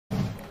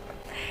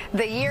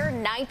The year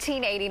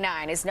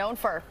 1989 is known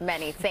for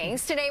many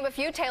things. To name a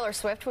few, Taylor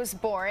Swift was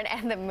born,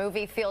 and the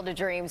movie Field of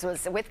Dreams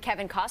was with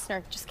Kevin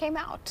Costner just came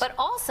out. But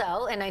also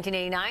in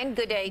 1989,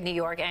 Good Day New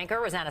York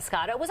anchor Rosanna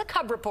Scotto was a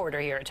cub reporter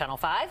here at Channel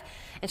 5,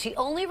 and she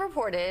only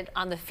reported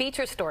on the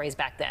feature stories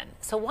back then.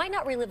 So why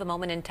not relive a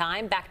moment in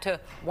time back to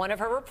one of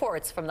her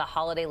reports from the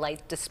holiday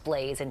light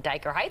displays in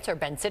Dyker Heights, or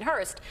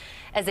Bensonhurst,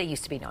 as they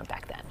used to be known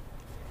back then.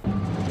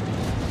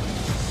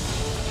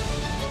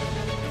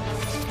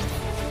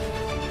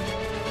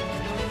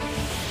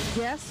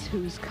 Guess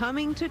who's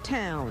coming to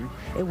town?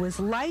 It was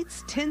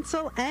lights,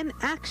 tinsel, and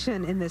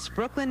action in this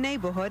Brooklyn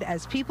neighborhood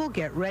as people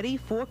get ready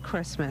for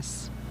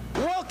Christmas.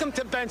 Welcome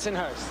to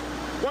Bensonhurst,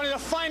 one of the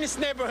finest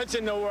neighborhoods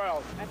in the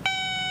world.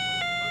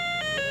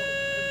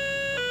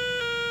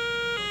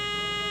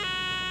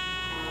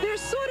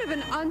 There's sort of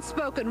an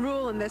unspoken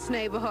rule in this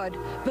neighborhood.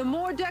 The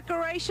more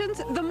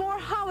decorations, the more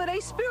holiday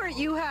spirit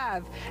you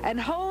have. And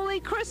holy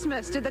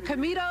Christmas, did the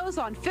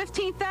Comitos on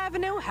 15th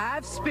Avenue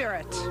have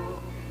spirit.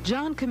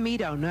 John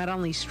Comito not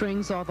only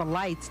strings all the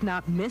lights,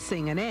 not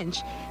missing an inch,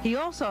 he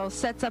also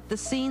sets up the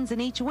scenes in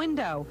each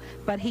window.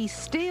 But he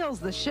steals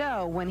the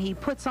show when he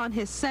puts on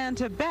his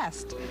Santa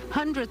best.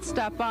 Hundreds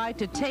stop by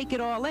to take it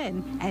all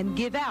in and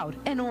give out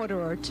an order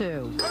or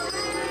two.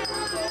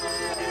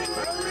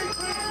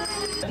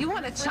 You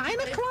want a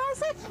china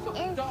closet?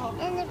 In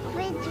the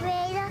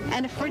refrigerator.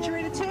 And a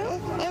refrigerator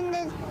too?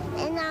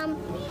 And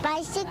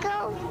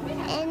bicycle.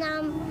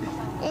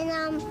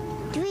 And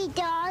 3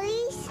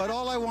 dollies. But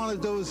all I want to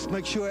do is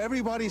make sure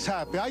everybody's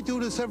happy. I do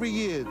this every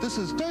year. This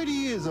is 30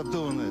 years of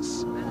doing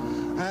this.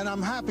 And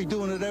I'm happy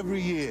doing it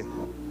every year.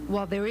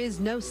 While there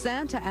is no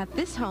Santa at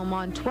this home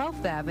on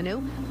 12th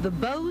Avenue, the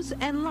bows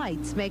and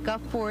lights make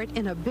up for it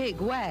in a big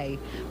way.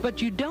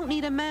 But you don't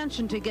need a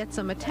mansion to get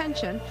some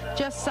attention,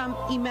 just some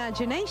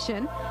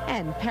imagination,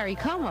 and Perry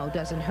Como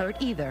doesn't hurt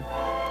either.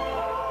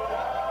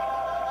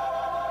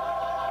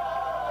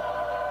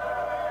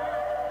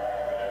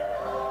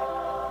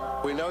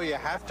 We know you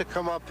have to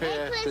come up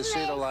here to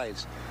see the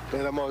lights.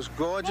 They're the most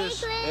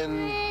gorgeous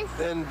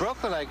in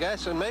Brooklyn, I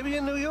guess, and maybe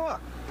in New York.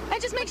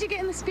 It just makes you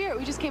get in the spirit.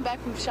 We just came back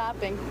from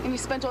shopping, and we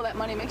spent all that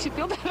money. It makes you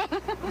feel better.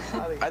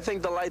 I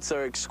think the lights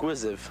are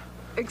exquisite.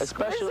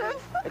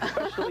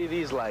 Especially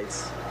these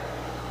lights.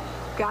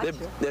 Gotcha.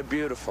 They're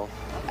beautiful.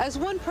 As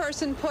one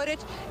person put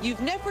it,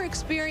 you've never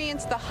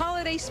experienced the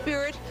holiday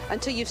spirit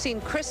until you've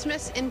seen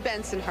Christmas in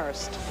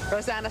Bensonhurst.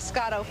 Rosanna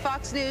Scotto,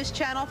 Fox News,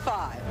 Channel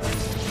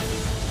 5.